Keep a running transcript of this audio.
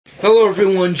Hello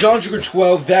everyone, John Trigger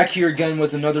 12 back here again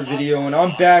with another video, and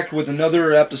I'm back with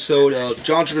another episode of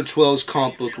John Trigger 12's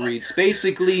comic book reads.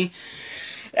 Basically,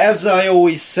 as I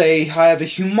always say, I have a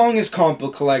humongous comic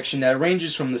book collection that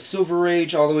ranges from the Silver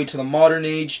Age all the way to the Modern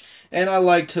Age, and I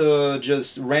like to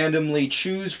just randomly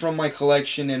choose from my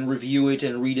collection and review it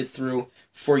and read it through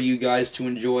for you guys to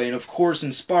enjoy, and of course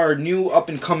inspire new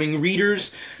up-and-coming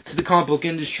readers to the comic book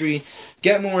industry.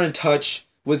 Get more in touch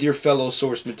with your fellow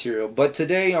source material. But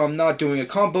today I'm not doing a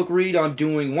comic book read, I'm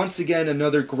doing once again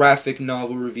another graphic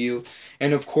novel review.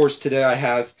 And of course today I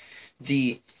have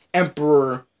the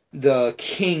Emperor, the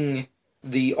King,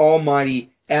 the Almighty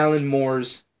Alan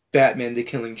Moore's Batman the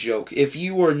Killing Joke. If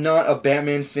you are not a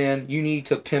Batman fan, you need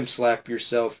to pimp slap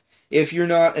yourself. If you're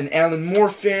not an Alan Moore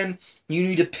fan, you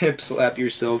need to pimp slap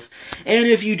yourself. And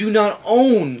if you do not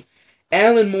own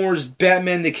Alan Moore's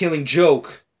Batman the Killing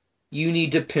Joke, you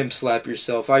need to pimp slap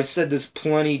yourself. I've said this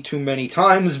plenty too many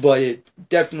times, but it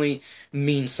definitely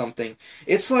means something.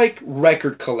 It's like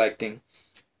record collecting.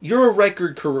 You're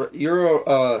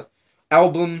a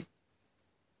album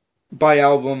by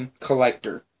album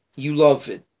collector. You love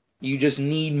it. You just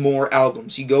need more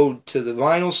albums. You go to the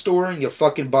vinyl store and you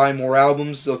fucking buy more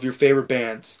albums of your favorite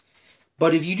bands.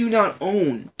 But if you do not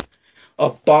own a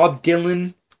Bob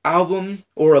Dylan album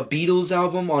or a Beatles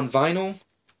album on vinyl,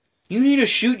 you need to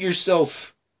shoot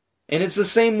yourself. And it's the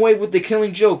same way with The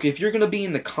Killing Joke. If you're going to be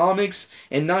in the comics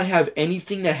and not have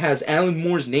anything that has Alan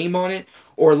Moore's name on it,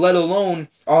 or let alone,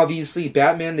 obviously,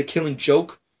 Batman The Killing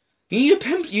Joke, you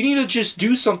need to just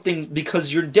do something,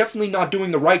 because you're definitely not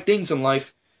doing the right things in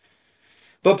life.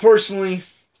 But personally,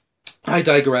 I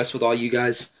digress with all you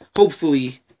guys.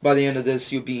 Hopefully, by the end of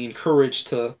this, you'll be encouraged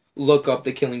to look up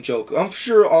The Killing Joke. I'm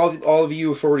sure all of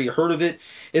you have already heard of it.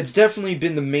 It's definitely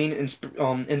been the main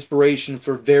inspiration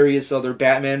for various other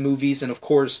Batman movies, and of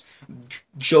course,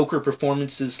 Joker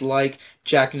performances like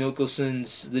Jack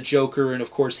Nicholson's The Joker, and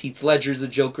of course Heath Ledger's The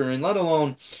Joker, and let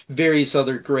alone various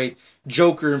other great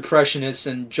Joker impressionists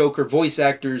and Joker voice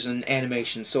actors and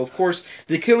animation. So of course,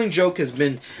 The Killing Joke has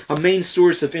been a main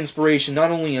source of inspiration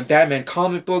not only in Batman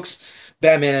comic books,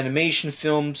 Batman animation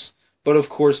films, but of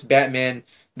course Batman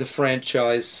the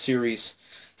franchise series.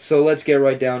 So let's get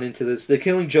right down into this. The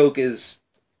Killing Joke is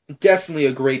definitely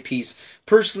a great piece.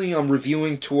 Personally, I'm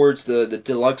reviewing towards the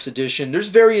deluxe edition. There's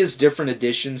various different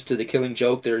editions to The Killing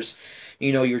Joke. There's,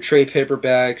 your trade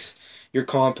paperbacks, your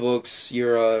comic books,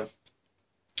 your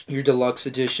deluxe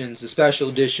editions, the special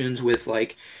editions with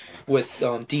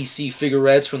DC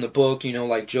figurettes from the book,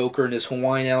 like Joker in his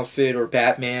Hawaiian outfit, or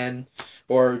Batman,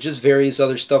 or just various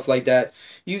other stuff like that.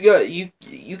 You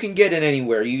can get it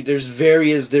anywhere. There's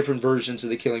various different versions of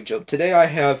The Killing Joke. Today I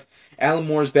have Alan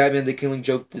Moore's Batman The Killing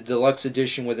Joke, the deluxe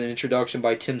edition with an introduction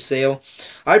by Tim Sale.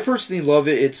 I personally love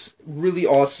it. It's really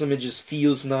awesome. It just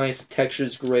feels nice. The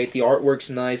texture's great. The artwork's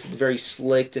nice. It's very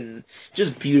slick and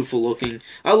just beautiful looking.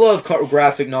 I love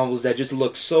graphic novels that just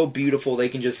look so beautiful they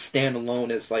can just stand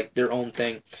alone as like their own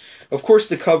thing. Of course,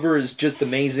 the cover is just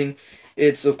amazing.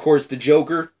 It's, of course, the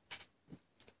Joker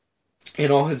in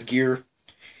all his gear,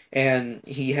 and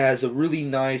he has a really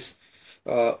nice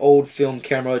old film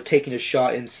camera taking a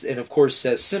shot, and of course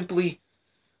says simply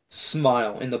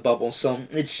smile in the bubble. So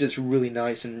it's just really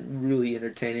nice and really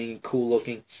entertaining and cool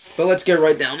looking. But let's get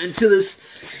right down into this.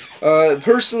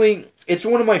 Personally, it's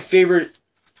one of my favorite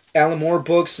Alan Moore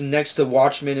books next to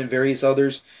Watchmen and various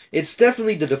others. It's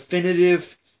definitely the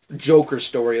definitive Joker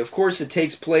story. Of course, it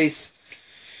takes place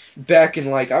back in,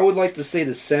 I would like to say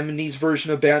the 70s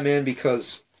version of Batman,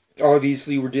 because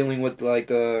obviously we're dealing with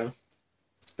the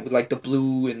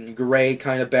blue and gray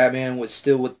kind of Batman, was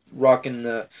still rocking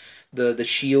the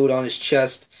shield on his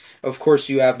chest. Of course,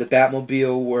 you have the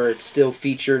Batmobile, where it still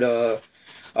featured a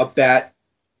bat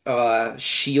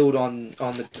shield on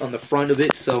the front of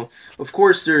it. So of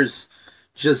course there's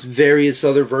just various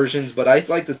other versions, but I'd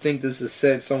like to think this is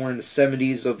set somewhere in the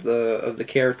 70s of the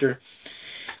character.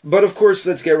 But of course,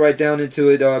 let's get right down into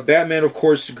it. Batman, of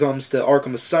course, comes to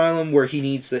Arkham Asylum, where he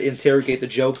needs to interrogate the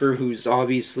Joker, who's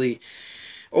obviously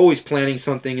always planning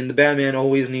something, and the Batman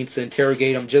always needs to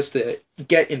interrogate him just to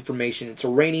get information. It's a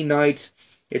rainy night.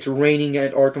 It's raining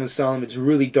at Arkham Asylum. It's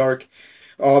really dark.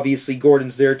 Obviously,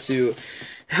 Gordon's there to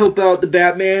help out the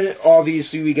Batman.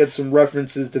 Obviously, we get some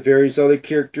references to various other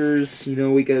characters.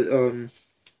 We get a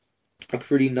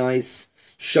pretty nice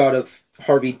shot of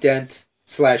Harvey Dent /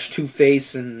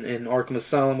 Two-Face in Arkham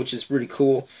Asylum, which is pretty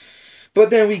cool. But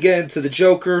then we get into the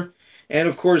Joker, and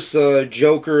of course,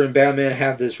 Joker and Batman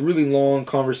have this really long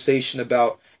conversation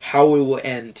about how it will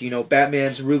end.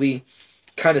 Batman's really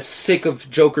kind of sick of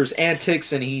Joker's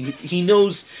antics, and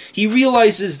he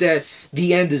realizes that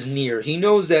the end is near. He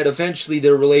knows that eventually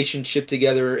their relationship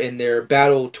together and their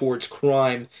battle towards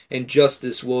crime and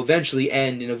justice will eventually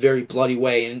end in a very bloody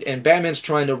way. And Batman's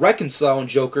trying to reconcile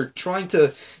Joker, trying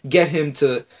to get him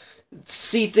to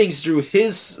see things through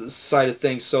his side of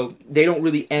things, so they don't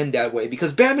really end that way.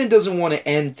 Because Batman doesn't want to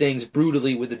end things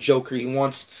brutally with the Joker. He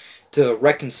wants to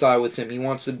reconcile with him. He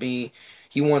wants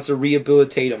to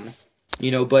rehabilitate him,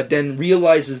 but then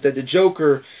realizes that the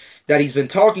Joker that he's been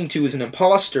talking to is an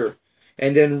imposter,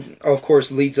 and then, of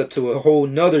course, leads up to a whole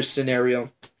nother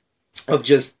scenario of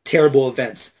just terrible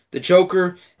events. The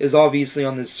Joker is obviously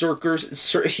on this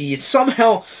circus. He's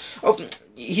somehow...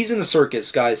 he's in the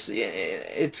circus, guys.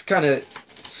 It's kind of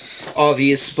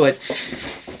obvious, but...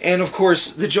 And, of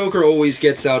course, the Joker always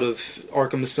gets out of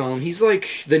Arkham Asylum. He's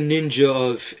like the ninja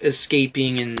of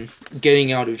escaping and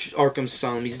getting out of Arkham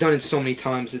Asylum. He's done it so many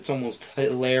times, it's almost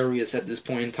hilarious at this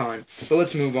point in time. But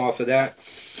let's move off of that.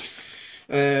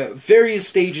 Various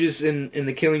stages in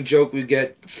the Killing Joke, we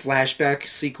get flashback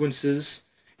sequences.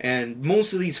 And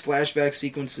most of these flashback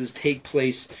sequences take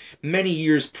place many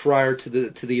years prior to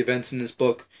the events in this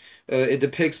book. It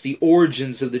depicts the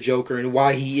origins of the Joker and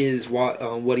why he is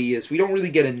what he is. We don't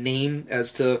really get a name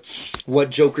as to what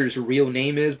Joker's real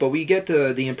name is, but we get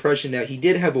the impression that he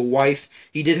did have a wife,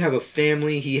 he did have a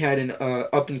family, he had an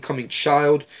up-and-coming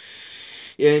child,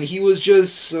 and he was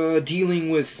just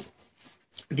dealing with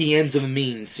the ends of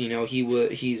means.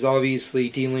 He's obviously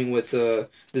dealing with the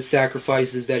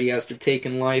sacrifices that he has to take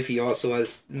in life. He also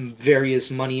has various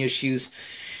money issues,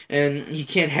 and he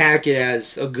can't hack it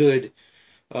as a good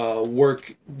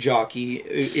work jockey,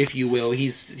 if you will.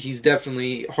 He's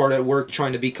definitely hard at work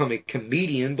trying to become a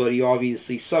comedian, but he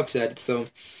obviously sucks at it, so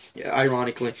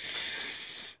ironically.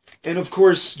 And of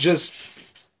course,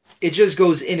 it just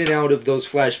goes in and out of those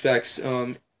flashbacks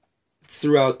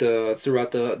throughout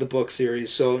the book series,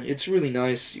 so it's really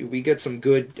nice. We get some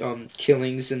good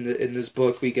killings in this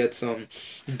book. We get some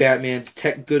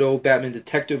good old Batman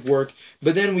detective work,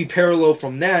 but then we parallel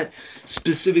from that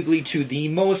specifically to the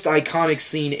most iconic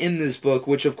scene in this book,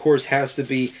 which of course has to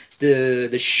be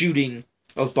the shooting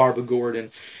of Barbara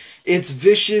Gordon. It's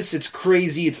vicious, it's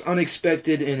crazy, it's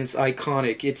unexpected, and it's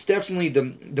iconic. It's definitely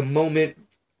the moment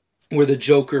where the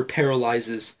Joker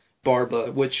paralyzes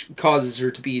Barbara, which causes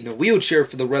her to be in a wheelchair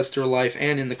for the rest of her life,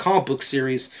 and in the comic book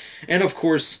series, and of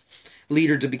course lead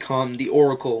her to become the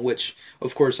Oracle, which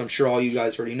of course I'm sure all you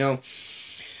guys already know.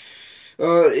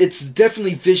 It's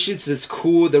definitely vicious, it's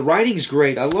cool, the writing's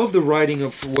great. I love the writing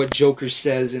of what Joker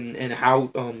says and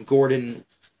how Gordon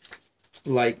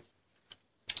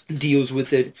deals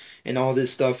with it and all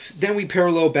this stuff. Then we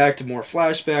parallel back to more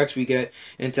flashbacks. We get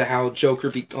into how Joker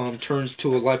turns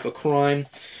to a life of crime.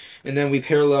 And then we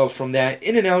parallel from that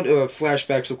in and out of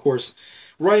flashbacks, of course,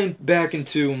 right back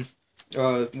into,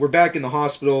 we're back in the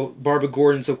hospital. Barbara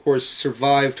Gordon's, of course,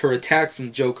 survived her attack from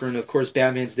the Joker, and of course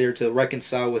Batman's there to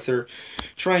reconcile with her,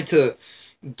 trying to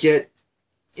get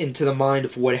into the mind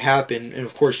of what happened, and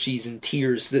of course she's in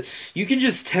tears. You can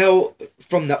just tell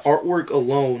from the artwork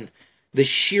alone the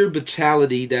sheer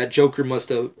brutality that Joker must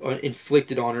have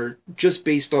inflicted on her, just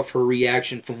based off her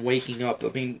reaction from waking up. I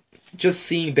mean, just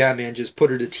seeing Batman just put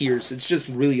her to tears, it's just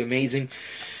really amazing.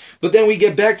 But then we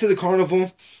get back to the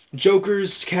carnival.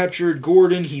 Joker's captured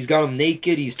Gordon, he's got him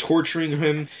naked, he's torturing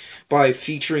him by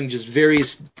featuring just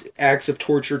various acts of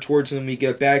torture towards him. We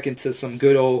get back into some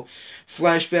good old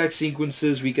flashback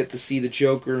sequences. We get to see the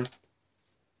Joker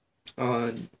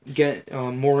get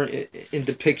more in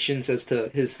depictions as to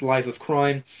his life of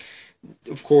crime.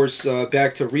 Of course,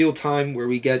 back to real time, where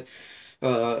we get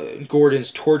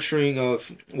Gordon's torturing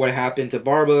of what happened to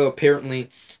Barbara. Apparently,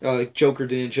 Joker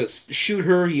didn't just shoot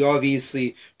her. He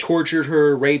obviously tortured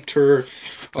her, raped her,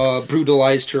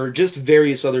 brutalized her, just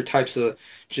various other types of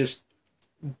just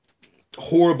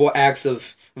horrible acts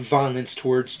of violence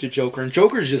towards the Joker. And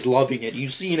Joker's just loving it. You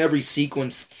see in every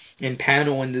sequence and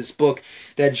panel in this book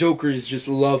that Joker is just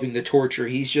loving the torture.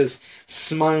 He's just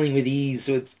smiling with ease,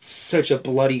 with such a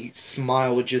bloody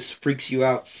smile. It just freaks you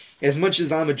out. As much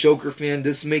as I'm a Joker fan,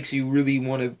 this makes you really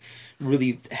want to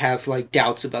really have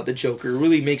doubts about the Joker. It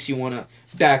really makes you want to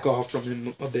back off from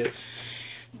him a bit.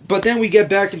 But then we get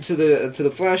back into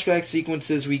the flashback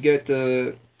sequences. We get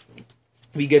a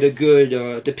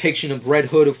good depiction of Red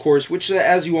Hood, of course, which,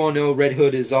 as you all know, Red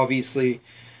Hood is obviously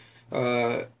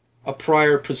a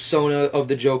prior persona of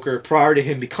the Joker, prior to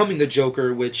him becoming the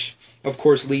Joker, which, of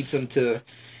course, leads him to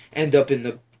end up in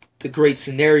the great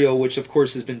scenario, which of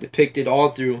course has been depicted all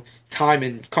through time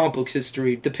in comic book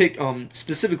history,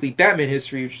 specifically Batman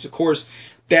history, which is of course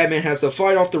Batman has to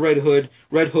fight off the Red Hood.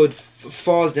 Red Hood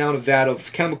falls down a vat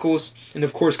of chemicals and,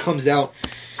 of course, comes out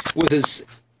with his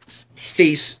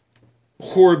face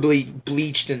horribly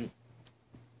bleached and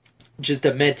just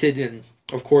demented. And,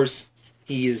 of course,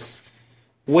 he is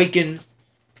wakened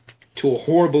to a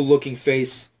horrible-looking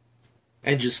face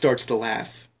and just starts to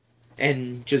laugh.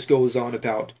 And just goes on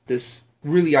about this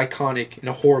really iconic and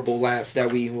a horrible laugh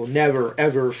that we will never,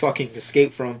 ever fucking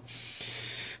escape from.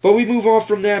 But we move on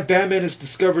from that. Batman has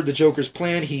discovered the Joker's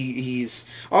plan. He's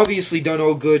obviously done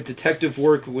all good detective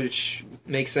work, which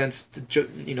makes sense.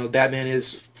 Batman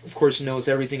of course, knows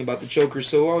everything about the Joker,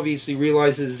 so obviously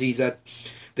realizes he's at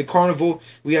the carnival.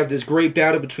 We have this great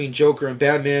battle between Joker and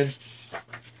Batman.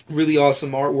 Really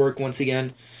awesome artwork once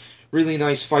again. Really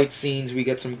nice fight scenes. We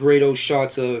get some great old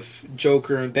shots of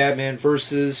Joker and Batman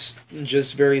versus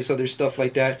just various other stuff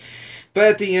like that. But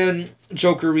at the end,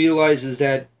 Joker realizes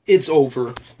that it's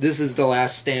over. This is the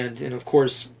last stand. And of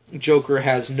course, Joker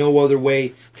has no other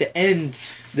way to end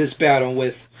this battle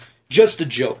with just a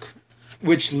joke,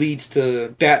 which leads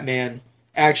to Batman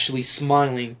actually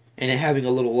smiling and having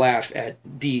a little laugh at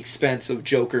the expense of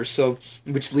Joker. So,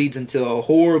 which leads into a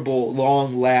horrible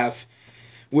long laugh,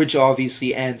 which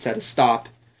obviously ends at a stop.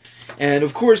 And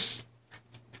of course,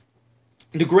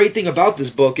 the great thing about this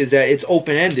book is that it's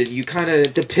open-ended. You kind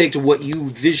of depict what you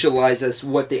visualize as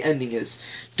what the ending is.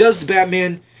 Does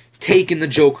Batman take in the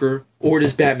Joker, or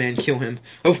does Batman kill him?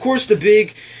 Of course, the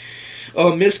big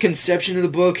misconception of the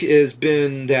book has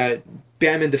been that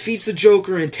Batman defeats the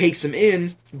Joker and takes him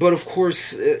in, but of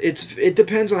course, it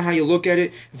depends on how you look at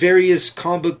it. Various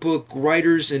comic book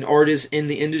writers and artists in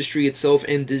the industry itself,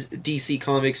 in DC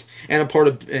Comics,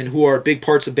 and who are big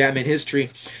parts of Batman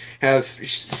history, have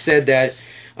said that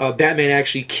Batman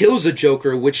actually kills the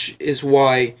Joker, which is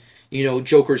why,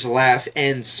 Joker's laugh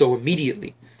ends so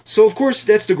immediately. So, of course,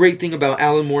 that's the great thing about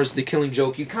Alan Moore's The Killing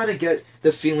Joke. You kind of get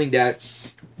the feeling that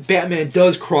Batman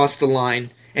does cross the line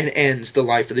and ends the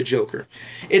life of the Joker.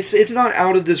 It's not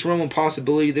out of this realm of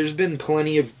possibility. There's been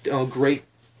plenty of great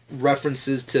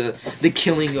references to the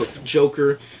killing of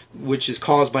Joker, which is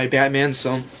caused by Batman.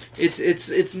 So I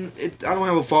don't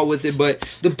have a fault with it, but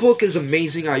the book is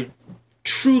amazing. I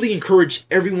truly encourage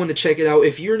everyone to check it out.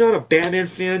 If you're not a Batman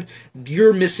fan,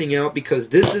 you're missing out, because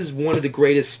this is one of the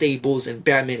greatest staples in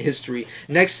Batman history,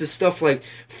 next to stuff like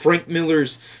Frank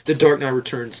Miller's The Dark Knight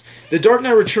Returns. The Dark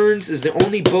Knight Returns is the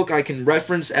only book I can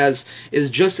reference as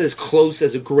is just as close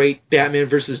as a great Batman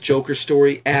versus Joker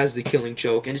story as The Killing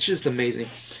Joke, and it's just amazing.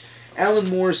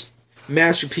 Alan Moore's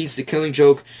masterpiece, The Killing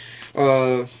Joke,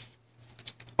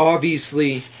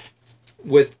 obviously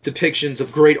with depictions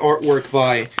of great artwork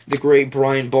by the great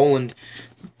Brian Boland.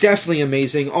 Definitely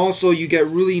amazing. Also, you get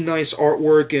really nice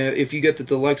artwork. If you get the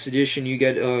deluxe edition, you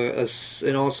get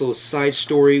also a side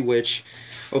story, which,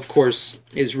 of course,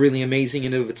 is really amazing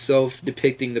in and of itself,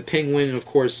 depicting the Penguin, and, of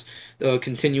course, the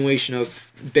continuation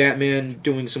of Batman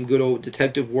doing some good old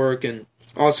detective work, and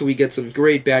also we get some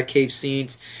great Batcave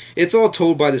scenes. It's all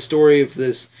told by the story of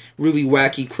this really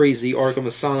wacky, crazy Arkham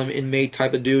Asylum inmate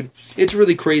type of dude. It's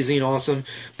really crazy and awesome.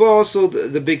 But also,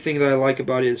 the big thing that I like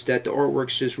about it is that the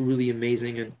artwork's just really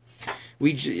amazing. And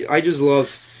I just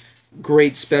love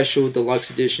great special deluxe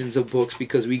editions of books,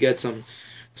 because we get some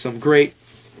great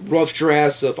rough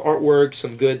drafts of artwork,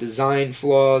 some good design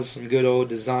flaws, some good old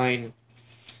design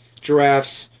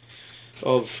drafts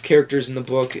of characters in the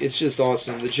book. It's just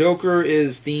awesome. The Joker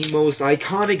is the most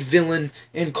iconic villain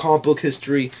in comic book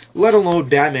history, let alone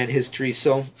Batman history.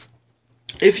 So,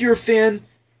 if you're a fan,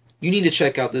 you need to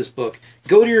check out this book.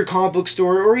 Go to your comic book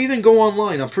store, or even go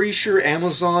online. I'm pretty sure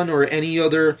Amazon or any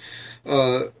other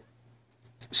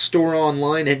store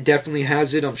online, it definitely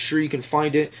has it. I'm sure you can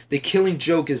find it. The Killing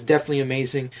Joke is definitely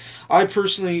amazing. I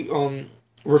personally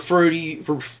refer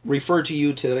to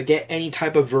you to get any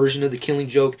type of version of The Killing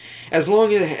Joke, as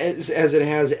long as it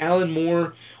has Alan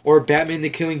Moore or Batman The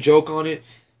Killing Joke on it.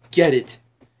 Get it.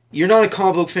 You're not a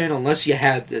comic book fan unless you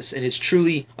have this, and it's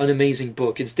truly an amazing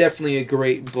book. It's definitely a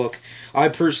great book. I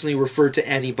personally refer to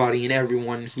anybody and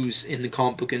everyone who's in the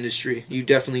comic book industry. You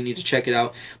definitely need to check it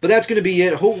out. But that's going to be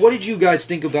it. What did you guys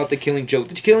think about The Killing Joke?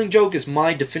 The Killing Joke is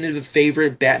my definitive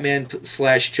favorite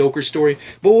Batman/Joker story.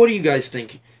 But what do you guys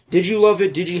think? Did you love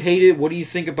it? Did you hate it? What do you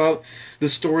think about the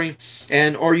story?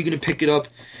 And are you going to pick it up?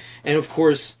 And of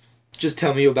course, just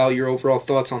tell me about your overall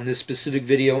thoughts on this specific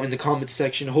video in the comments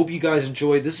section. I hope you guys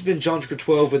enjoyed. This has been John Trigger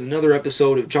 12 with another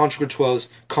episode of John Trigger 12's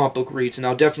Comic Book Reads. And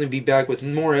I'll definitely be back with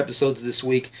more episodes this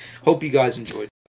week. Hope you guys enjoyed.